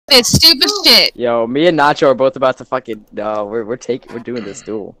stupid shit. Yo, me and Nacho are both about to fucking. We're doing this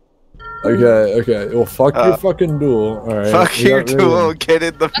duel. Okay. Well, fuck your fucking duel. All right. Fuck your duel. Get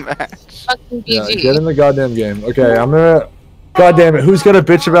in the match. Fucking Yeah, GG. get in the goddamn game. Okay, I'm gonna. God damn it! Who's gonna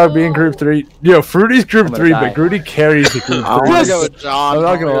bitch about being group 3? Yo, Fruity's group 3, but Grudy carries the group 3. I want to go with John. I'm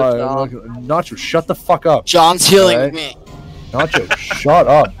not gonna lie. Nacho, shut the fuck up. John's healing me. Nacho, shut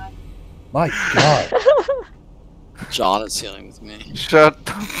up. My God. John is healing with me. Shut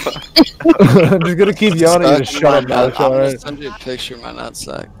the fuck. I'm just gonna keep yelling at you to shut up, Nacho. I'm gonna Alright. send you a picture of my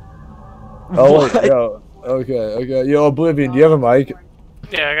nutsack. Oh wait, yo. Okay. Yo, Oblivion, do you have a mic?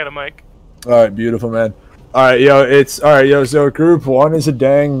 Yeah, I got a mic. Alright, beautiful, man. Alright, yo, so group 1 is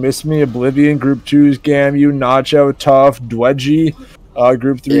Adang, Miss Me, Oblivion, group 2 is Gameu, Nacho, Tough, Dwedgy,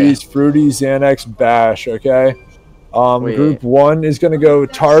 group 3 is Fruity, Xanax, Bash, okay? Group 1 is gonna go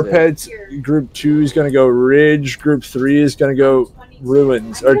Tarpets, group 2 is gonna go Ridge, group 3 is gonna go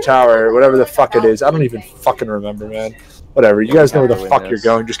Ruins, or Tower, whatever the fuck it is. I don't even fucking remember, man. Whatever, you guys know where the fuck you're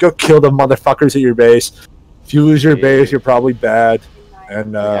going. Just go kill the motherfuckers at your base. If you lose your base, you're probably bad.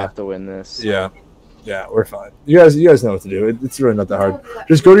 And we have to win this. Yeah, we're fine. You guys know what to do. It's really not that hard.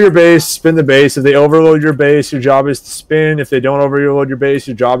 Just go to your base, spin the base. If they overload your base, your job is to spin. If they don't overload your base,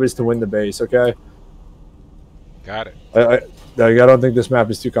 your job is to win the base, okay? Got it. I don't think this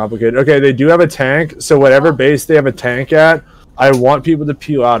map is too complicated. Okay, they do have a tank, so whatever base they have a tank at, I want people to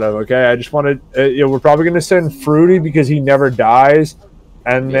peel out of, okay? I just want to... we're probably going to send Fruity because he never dies,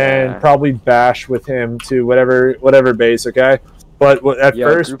 and then probably Bash with him to whatever base, okay? But at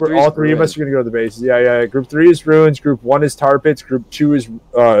first, all three of us are going to go to the bases. Yeah. Group 3 is Ruins, Group 1 is Tarpets, Group 2 is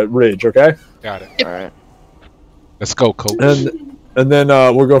Ridge, okay? Got it. All right. Let's go, coach. And then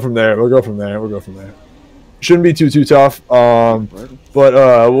we'll go from there. Shouldn't be too tough. But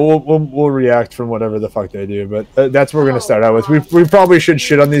we'll react from whatever the fuck they do. But that's what we're gonna start out with. We probably should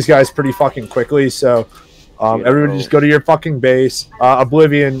shit on these guys pretty fucking quickly. So everybody just go to your fucking base.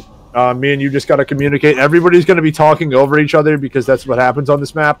 Oblivion. Me and you just gotta communicate. Everybody's gonna be talking over each other because that's what happens on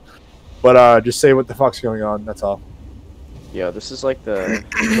this map. But just say what the fuck's going on. That's all. Yo, this is like we're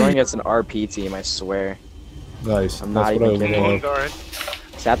going against an RP team. I swear. Nice. I'm not even kidding.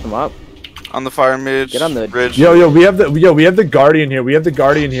 Sat them up. On the fire mid. Get on the Ridge. Yo, we have the Guardian here. We have the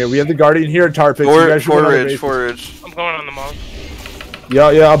Guardian here at Tarpets. Four Ridge. I'm going on the monk.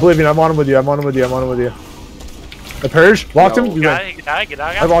 Yeah, Oblivion, I'm on him with you. The Purge? Locked him? Get out.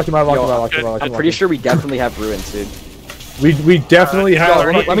 I locked him. I'm pretty sure we definitely have ruins, dude. We definitely have...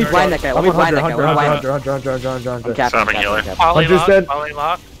 Let me blind that guy. Hunter. I'm capping. Hunter's dead.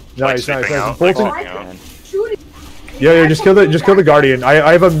 Nice. Yeah, just kill the Guardian.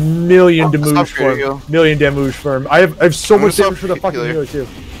 I have a million damage for him. I have so much damage for the fucking healer too.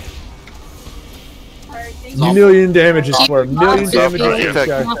 Million damages for him. Million damages for this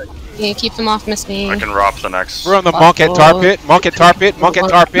guy. Yeah, keep them off, Miss Me. I can ROP the next. We're on the monk at Tarpet.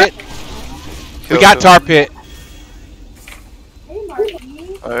 We got Tarpet.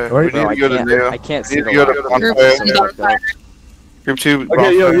 I can't see the Group 2.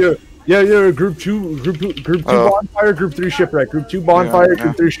 Okay, yeah. Group 2 Bonfire, Group 3 Shipwreck. Group 2 Bonfire,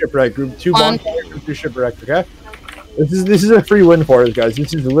 Group 3 Shipwreck. Group 2 Bonfire, Group 3 Shipwreck. Okay. This is a free win for us, guys.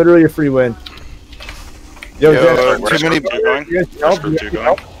 This is literally a free win. Where's Group 2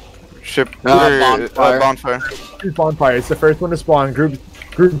 going? Bonfire. Bonfire. It's the first one to spawn. Group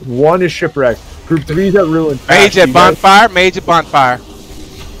 1 is Shipwreck. Group 3 is at Ruin. Mage at Bonfire. Do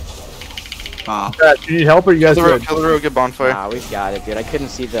you need help or you guys good? Kill the rogue at Bonfire. Nah, we got it, dude. I couldn't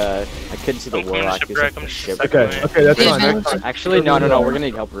see the warlock. Okay, that's fine. Actually, no. We're gonna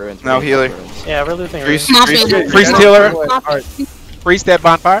need help ruins. Now healer. Yeah, we're losing. Priest healer. Priest at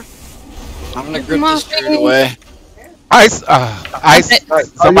Bonfire. I'm gonna grip this dude away. Ice.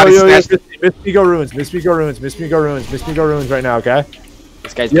 Somebody snatched it. Miss me go ruins right now, okay?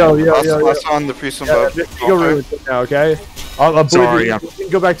 This guy's Last on the priest on buff. Miss me go ruins right now, okay? Sorry, you can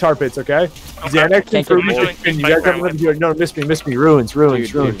go back Tarpets, okay? Xanax and Fruity, you guys have here. No, miss me. Ruins.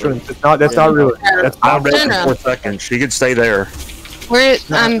 That's not ruins. That's not ready for 4 seconds. She could stay there.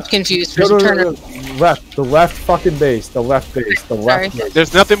 I'm confused. The left fucking base. The left base.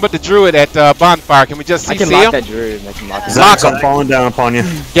 There's nothing but the druid at Bonfire. Can we just see him? That druid. Zach, I'm falling down upon you.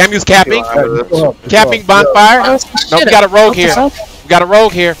 Gameu's capping. Capping Bonfire. No, we got a rogue here.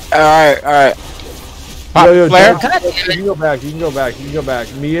 Alright. Flare. You can go back.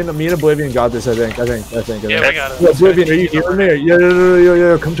 Me and Oblivion got this, I think. Yeah, we got it. Oblivion, are you hearing me?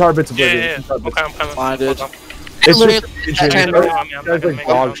 Yeah. Come Tarpets, Oblivion. Yeah. Okay, I'm coming. Blinded. It's just like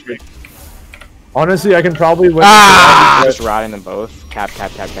dog shit. Honestly, I can probably win. Just riding them both. Cap.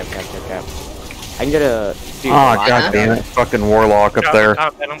 I can get a. Dude, Oh, god damn it. Fucking Warlock up there.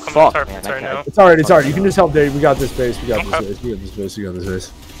 I'm coming Fuck, to man, right now. It's alright, it's alright. You can just help Dave. We got this base. We got this base. We got this base. We got this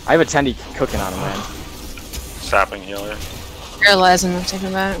base. I have a tendy cooking on him, man. Sapping healer. Paralyzing, I'm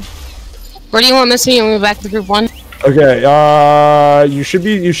taking that. Where do you want Missy? You want me back to group 1? Okay, you should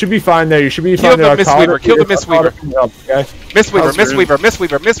be fine there. You should be fine there. Kill the Mistweaver. Kill the Mistweaver. Okay. Mistweaver. Mistweaver.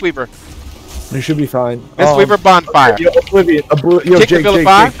 Mistweaver. Mistweaver. You should be fine. Mistweaver Bonfire. Yo, Oblivion. Yo, Kick the Jake,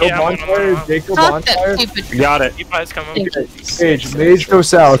 Vilify. Jake, go Bonfire. Jake, go Bonfire. You got it. You guys coming? Mage go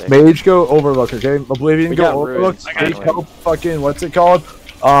south. Mage go Overlook, okay? Oblivion We go got Overlook. runes. Mage go fucking, what's it called?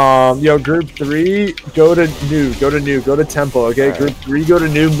 Yo, group 3, go to new. Go to Temple, okay? Alright. Group 3, go to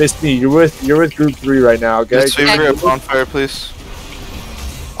new. Miss me. You're with group 3 right now, okay? Mistweaver at Bonfire, please.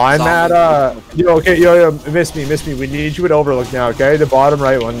 I'm at, yo, miss me. We need you at Overlook now, okay? The bottom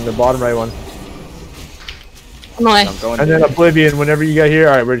right one. On the way. I'm going And then Oblivion, whenever you get here.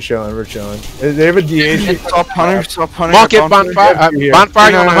 Alright, we're chilling. They have a DH. Stop Hunter. Monk at Bonfire.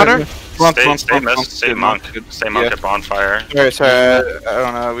 Bonfire, you on the Hunter? Stay monk at Bonfire. Sorry, I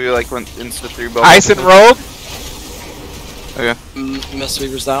don't know. We like went into 3 bubbles. Ice and Rogue.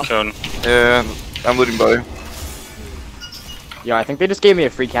 Mistweaver's down. Cone. Yeah, I'm looting by. Yo, I think they just gave me a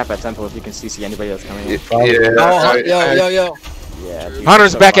free cap at Temple if you can CC anybody that's coming in. Oh, yo. Yeah, dude,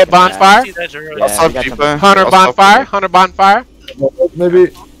 Hunter's so back at fucking bad. Bonfire. See that, you're Yeah, I'll we got stop Temple. Hunter Bonfire. Hunter Bonfire. Maybe.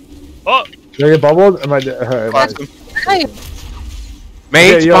 Oh, Did I get bubbled? Am I? Alright, Hey,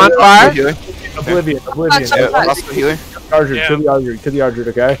 Mage Okay, yo, Bonfire. Oblivion. Yeah, lost the healer. Archer, Yeah. kill the Archer,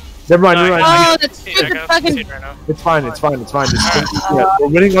 okay? Never mind. oh, that's see, I stupid got fucking. CC right now. It's fine. Just spin. Yeah, we're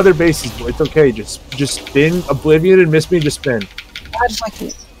winning other bases. It's okay. Just spin. Oblivion and Miss Me. Just spin. God,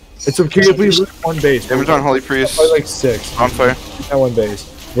 fucking. It's okay if we lose one base. Damage on Holy Priest. Probably like 6. Bonfire. That one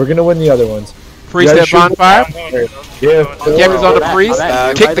base. We're gonna win the other ones. Priest Yeah, at shoot. Bonfire. I'm going. Yeah. Kevin's on the I'm priest.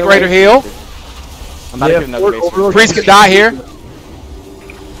 at- Kick the greater heal. I'm about to give another base. Overlook. Priest can die here.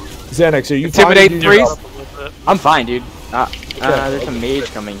 Xanax, are you Intimidate fine? priest. I'm fine, dude. There's a mage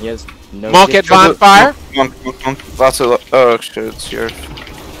coming. He has no. Monk at Bonfire. Monk. Lots of. Oh shit, it's here.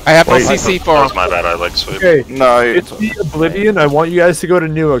 I have no Wait, CC that for was him. my bad. I like sweep. Okay. No, It's the Oblivion. I want you guys to go to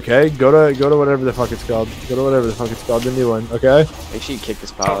new, okay? Go to whatever the fuck it's called. The new one, okay? Make sure you kick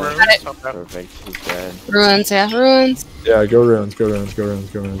this Oh, power. really? Okay. Perfect. He's dead. Ruins, yeah, ruins. Yeah, go ruins.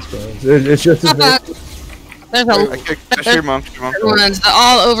 It's just There's I a kicked your monk. ruins. The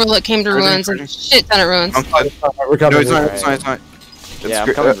all Overlook came to ruins and shit ton of ruins. Monk died. we're No, coming. he's not. It's not. Yeah,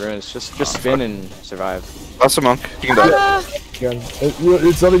 I'm coming ruins. Just spin and survive. That's a monk. You can die. Ah,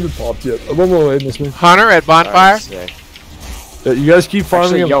 It's not even popped yet. I'm on my way, Miss Me. Hunter at Bonfire. Alright, sick. You guys keep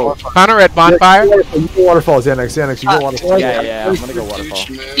farming. Actually, yo. Hunter at Bonfire. You go waterfalls, Xanax. You go waterfalls. Yeah, I'm gonna go waterfall.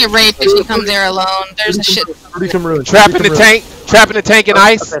 get raped if you come there alone. There's a shit. Come ruins. Trap in the tank. Trap in the tank in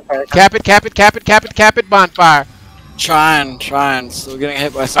ice. Cap it. Bonfire. Trying. Still getting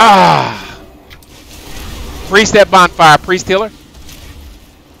hit by something. Ah. Priest at Bonfire. Priest healer.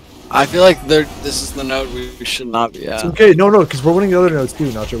 I feel like this is the node we should not be It's at. okay, no, because we're winning the other nodes too,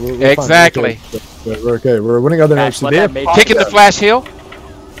 Nacho. We're fine. Exactly. We're okay. We're winning other nodes. Bash, let They that have mage. Kicking the flash heal.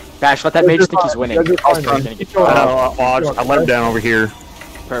 Bash, let that mage think he's winning. You guys are fine, He's man. gonna get Keep going. I let him down over here.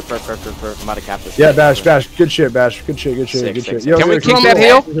 I'm about to cap this. Yeah, Bash. Good shit, Bash. Good shit. Sick. Can we kick that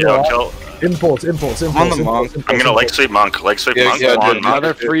heal? Yo, kill. Impulse. On the monk. I'm gonna leg sweep monk. Yeah, yeah, on dude. monk.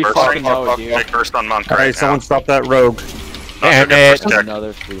 Another free First fucking on- node, dude. Take first on monk. Alright, someone stop that rogue. Damn it.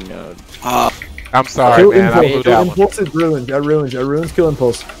 Another free node. I'm sorry, Kill man. I blew Impulse. that one. Impulse is ruined. At ruins. Kill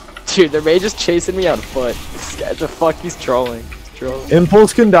Impulse. Dude, their mage is chasing me on foot. This guy, the fuck, he's trolling.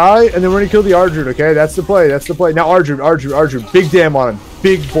 Impulse can die, and then we're gonna kill the Arjun. Okay, that's the play. Now Arjun. Big dam on him.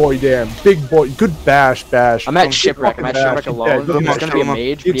 Big boy dam. Big boy. Good bash. I'm at shipwreck. I'm at shipwreck alone. good There's gonna be a bash.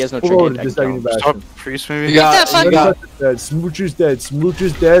 mage, but he has no It's trinket. just like you bash Stop him. priest You maybe. got. Smoocher's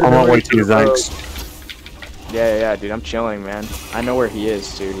dead. I'm on way to you, thanks. Yeah, dude, I'm chilling, man. I know where he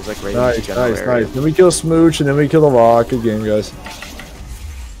is, dude. He's like right in Nice. the general area. Then we kill Smooch, and then we kill the rock. Good game, guys.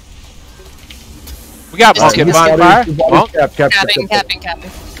 We got Monk at Bonfire. Monk. Capping.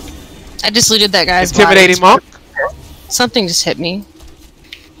 I just looted that guy's Intimidating body. Monk. Something just hit me.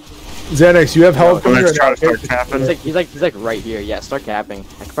 Xanax, you have help I'm coming gonna right try now. to start tapping. He's like right here. Yeah, start capping.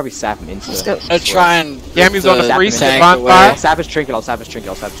 I could probably sap him into Let's it. go. I'm trying. Gammy's on the priest at tank Bonfire. away. Sap his trinket. I'll sap his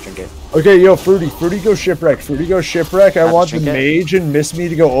trinket. Okay, yo, Fruity go shipwreck. I want the trinket. mage and Miss Me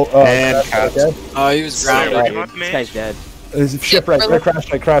to go. And crash, cats. okay? Oh, he was Sorry, grounded. you want the This mage? guy's dead. Shipwreck.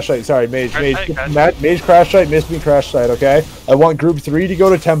 Crash site. Sorry, mage. Crash Mage crash site. Miss Me crash site. Okay. I want group 3 to go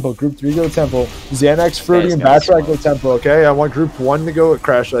to temple. Xanax, Fruity, and Batrack go temple. Okay. I want group 1 to go at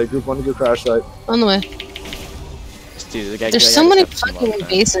crash site. On the way. Dude, the guy, There's so many fucking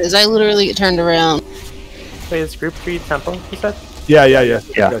bases. I literally get turned around. Wait, is group 3 temple, you said? Yeah.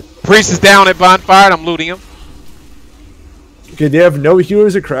 Yeah. Priest is down at Bonfire, and I'm looting him. Okay, they have no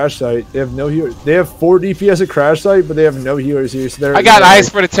healers at crash site. They have no healers. They have 4 DPS at crash site, but they have no healers here. So they're. I got ice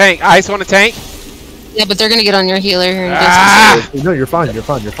for the tank. Ice on the tank. Yeah, but they're gonna get on your healer here in No, you're fine. You're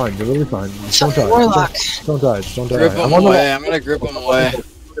really fine. Just don't die. Warlock. Don't die. Just don't die. Grip him away. I'm gonna grip him away.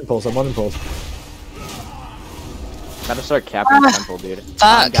 I'm on impulse. Gotta start capping the temple, dude.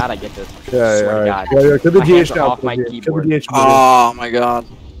 Fuck. Oh, God, I get this. Yeah, Swear to alright. God. Yeah, kill the My hands DH are now. off my Kill the keyboard. DH. Oh my god.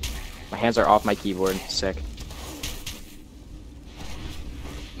 My hands are off my keyboard. Sick.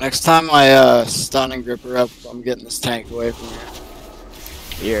 Next time I stun and grip her up, I'm getting this tank away from here.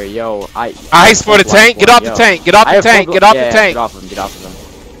 Here, yo, Ice for the tank. Get off the tank. Get off the tank. Get off the tank. Get off of him. Get off of him.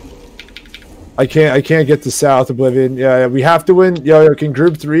 I can't get to South Oblivion. Yeah, we have to win. Yo, can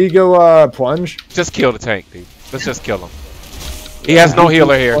Group 3 go plunge? Just kill the tank, dude. Let's just kill him. He has no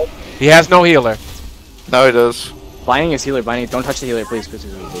healer here. He has no healer. No, he does. Blinding is healer. Blinding. Don't touch the healer, please. Please.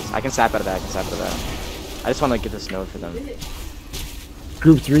 I can sap out of that. I just want to get this node for them.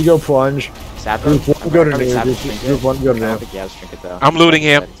 Group 3 go plunge. Sap Group 1 go to Sap new. Group 1 go to I don't new. think he has trinket though. I'm looting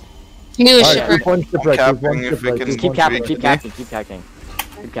him. New Alright, shipper. Group 1 shipwreck. Group 1 Capping if we shipwreck. can- Just keep capping. Keep Capping. capping.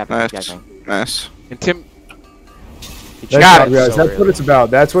 Keep capping. Nice. Keep capping. Nice. And Tim. That's Got right, it. guys. That's what it's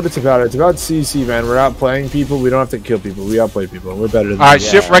about. That's what it's about. It's about CC, man. We're not playing people. We don't have to kill people. We outplay people. We're better than All right, them.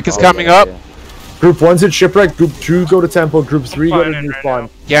 shipwreck is coming up. Group 1's at shipwreck. Group 2 go to temple. Group 3 go to new spawn.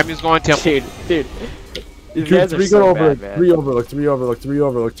 Gamu's going temple. Dude. These Group guys are 3 so go to overlook. bad, man. 3 overlook. 3 overlook. 3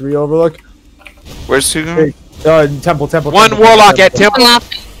 overlook. 3 overlook. Where's two going? Temple. One warlock at Keep temple. him off.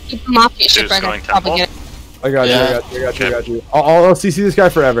 Keep him off your shipwreck. going I can probably temple? get it. I got you. I'll CC this guy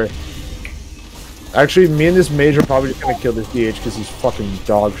forever. Actually, me and this mage are probably just gonna kill this DH because he's fucking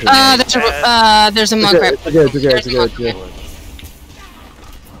dog shit. There's a monk right. It's okay.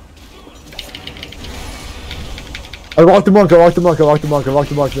 I locked the monk,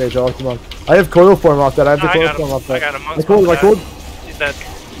 mage. I have coil form off that. I have the coil form off I that. got him. I cold. He's dead.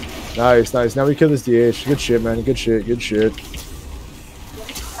 Nice. Now we kill this DH. Good shit, man. Good shit.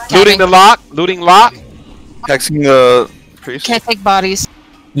 Looting the lock. Looting lock. Hexing the priest. Can't take bodies.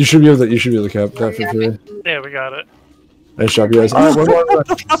 You should be able to cap that for free. Yeah, we got it. Nice job, guys. Alright, one more. Yeah,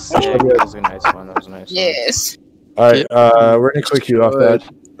 that was a nice one. Yes. Alright, we're gonna quick queue off that.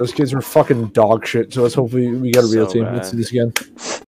 Those kids were fucking dog shit, so let's hopefully we got a real So team. bad. Let's do this again.